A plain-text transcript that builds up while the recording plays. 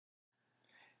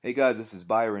Hey guys, this is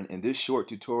Byron. In this short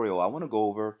tutorial, I want to go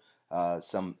over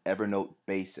some Evernote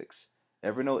basics.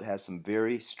 Evernote has some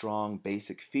very strong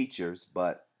basic features,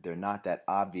 but they're not that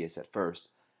obvious at first.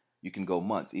 You can go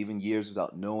months, even years,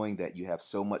 without knowing that you have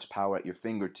so much power at your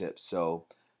fingertips. So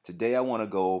today I want to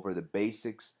go over the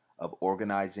basics of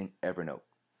organizing Evernote.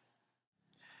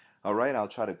 All right, I'll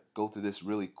try to go through this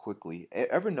really quickly.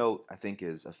 Evernote, I think,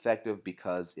 is effective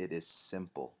because it is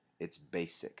simple. It's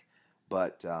basic.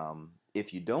 But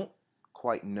if you don't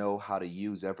quite know how to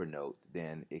use Evernote,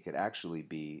 then it could actually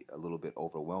be a little bit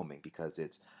overwhelming because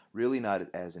it's really not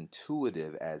as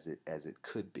intuitive as it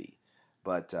could be.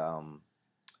 But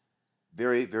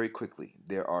very, very quickly,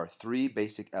 there are three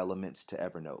basic elements to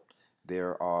Evernote.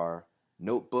 There are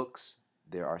notebooks,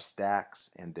 there are stacks,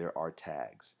 and there are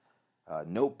tags.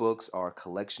 Notebooks are a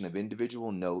collection of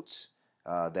individual notes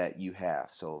that you have.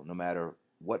 So no matter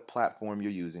what platform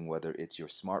you're using, whether it's your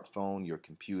smartphone, your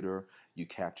computer, you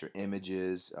capture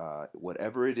images,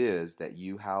 whatever it is that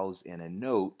you house in a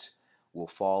note will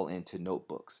fall into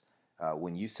notebooks.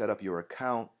 When you set up your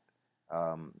account,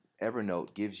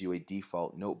 Evernote gives you a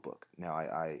default notebook. Now,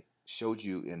 I showed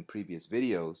you in previous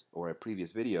videos or a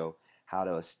previous video how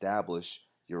to establish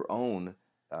your own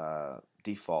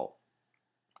default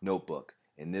notebook.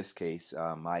 In this case,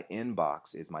 my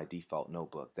inbox is my default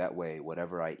notebook. That way,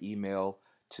 whatever I email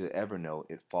to Evernote,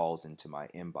 it falls into my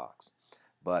inbox.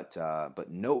 But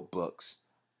notebooks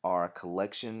are a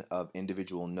collection of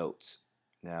individual notes.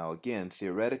 Now, again,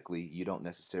 theoretically, you don't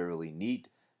necessarily need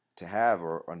to have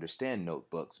or understand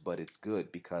notebooks, but it's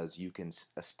good because you can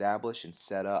establish and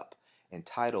set up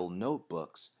entitled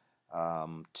notebooks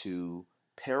to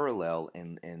parallel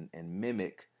and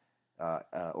mimic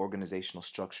organizational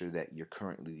structure that you're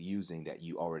currently using that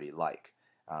you already like.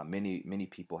 Many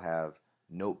people have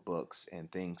notebooks and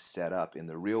things set up in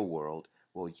the real world.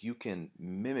 Well, you can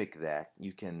mimic that.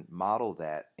 You can model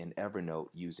that in Evernote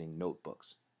using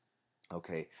notebooks.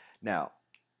 Okay, now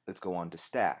let's go on to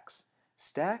stacks.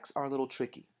 Stacks are a little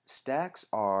tricky. Stacks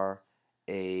are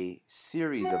a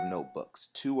series of notebooks,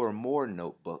 two or more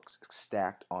notebooks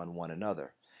stacked on one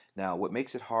another. Now, what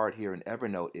makes it hard here in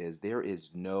Evernote is there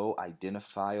is no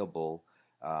identifiable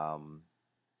um,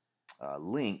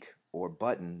 link or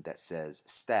button that says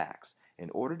stacks. In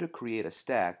order to create a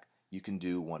stack, you can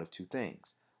do one of two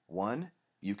things. One,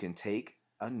 you can take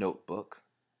a notebook,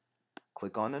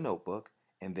 click on the notebook,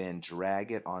 and then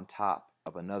drag it on top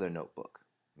of another notebook.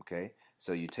 Okay,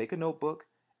 so you take a notebook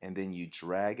and then you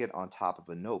drag it on top of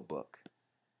a notebook,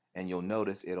 and you'll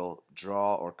notice it'll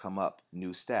draw or come up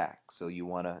new stack. So you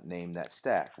want to name that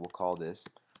stack. We'll call this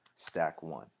stack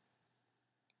 1.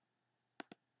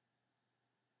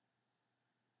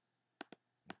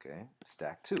 Okay,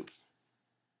 stack 2.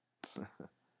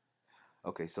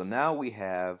 Okay, so now we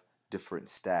have different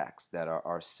stacks that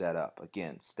are set up.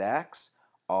 Again, stacks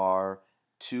are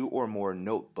two or more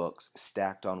notebooks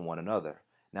stacked on one another.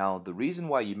 Now, the reason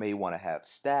why you may want to have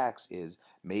stacks is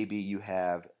maybe you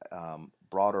have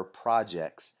broader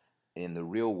projects in the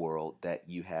real world that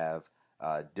you have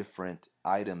different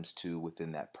items to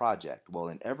within that project. Well,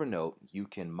 in Evernote, you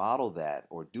can model that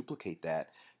or duplicate that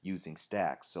using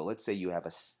stacks. So let's say you have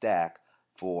a stack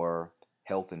for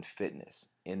health and fitness.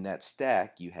 In that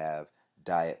stack, you have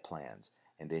diet plans,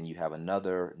 and then you have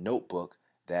another notebook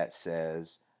that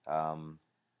says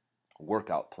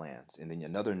workout plans, and then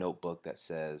another notebook that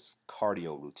says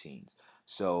cardio routines.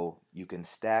 So you can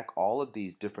stack all of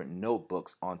these different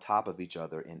notebooks on top of each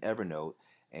other in Evernote,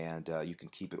 and you can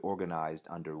keep it organized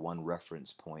under one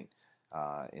reference point.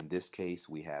 In this case,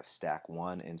 we have stack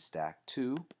 1 and stack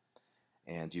 2,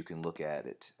 and you can look at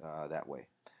it that way.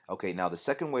 Okay, now the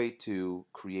second way to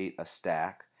create a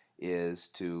stack is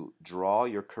to draw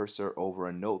your cursor over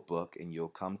a notebook, and you'll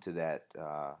come to that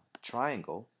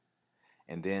triangle,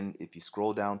 and then if you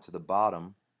scroll down to the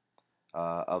bottom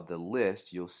of the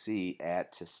list, you'll see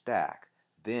add to stack.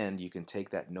 Then you can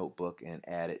take that notebook and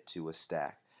add it to a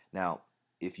stack. Now,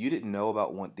 if you didn't know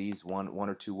about these one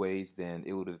or two ways, then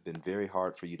it would have been very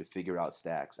hard for you to figure out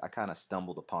stacks. I kind of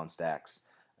stumbled upon stacks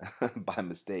by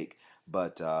mistake,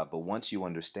 but once you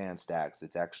understand stacks,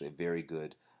 it's actually a very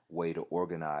good way to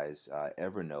organize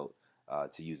Evernote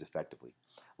to use effectively.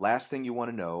 Last thing you want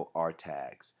to know are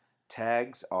tags.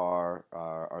 Tags are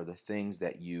the things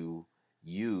that you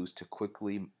use to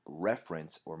quickly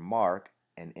reference or mark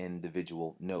an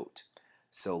individual note.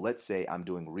 So let's say I'm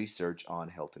doing research on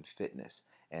health and fitness,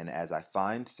 and as I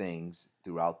find things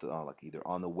throughout the like either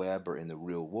on the web or in the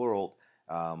real world,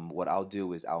 what I'll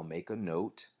do is I'll make a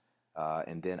note,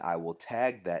 and then I will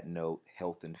tag that note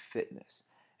health and fitness.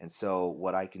 And so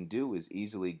what I can do is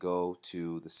easily go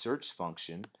to the search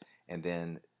function and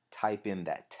then type in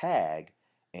that tag,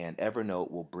 and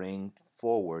Evernote will bring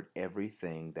forward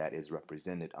everything that is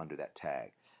represented under that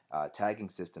tag. Tagging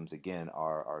systems, again,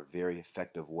 are a very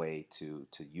effective way to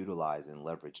utilize and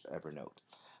leverage Evernote.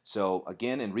 So,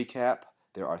 again, in recap,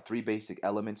 there are three basic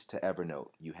elements to Evernote.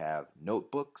 You have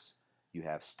notebooks, you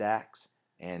have stacks,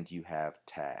 and you have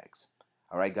tags.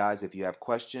 All right, guys, if you have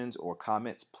questions or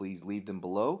comments, please leave them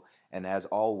below. And as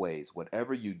always,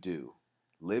 whatever you do,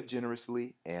 live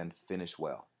generously and finish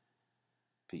well.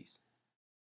 Peace.